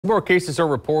More cases are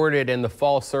reported and the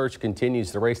fall surge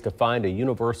continues. The race to find a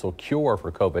universal cure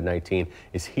for COVID-19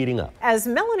 is heating up. As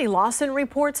Melanie Lawson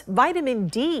reports, vitamin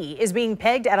D is being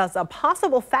pegged as a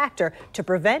possible factor to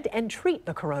prevent and treat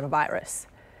the coronavirus.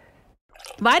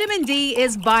 Vitamin D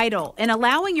is vital in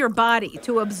allowing your body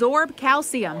to absorb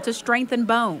calcium to strengthen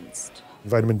bones.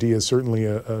 Vitamin D is certainly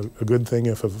a good thing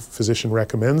if a physician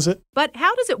recommends it. But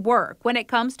how does it work when it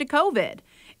comes to COVID?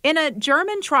 In a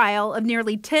German trial of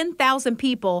nearly 10,000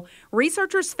 people,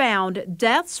 researchers found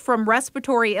deaths from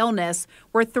respiratory illness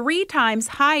were 3 times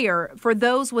higher for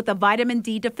those with a vitamin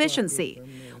D deficiency.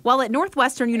 While at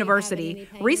Northwestern University,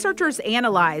 researchers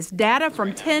analyzed data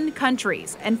from 10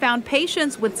 countries and found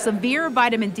patients with severe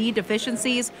vitamin D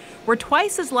deficiencies were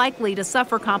twice as likely to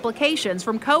suffer complications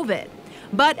from COVID.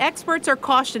 But experts are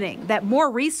cautioning that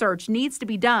more research needs to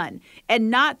be done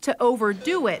and not to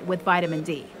overdo it with vitamin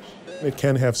D. It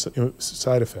can have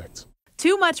side effects.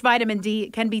 Too much vitamin D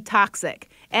can be toxic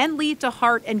and lead to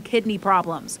heart and kidney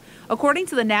problems. According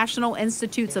to the National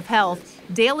Institutes of Health,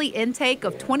 daily intake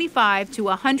of 25 to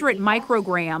 100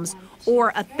 micrograms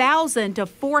or 1,000 to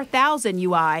 4,000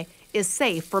 UI is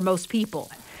safe for most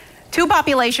people. 2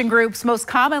 population groups most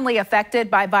commonly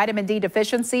affected by vitamin D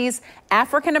deficiencies: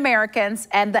 African Americans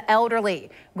and the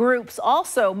elderly. Groups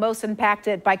also most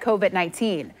impacted by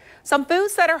COVID-19. Some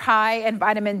foods that are high in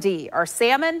vitamin D are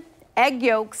salmon, egg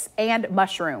yolks, and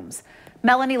mushrooms.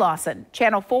 Melanie Lawson,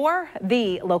 Channel 4,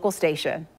 the local station.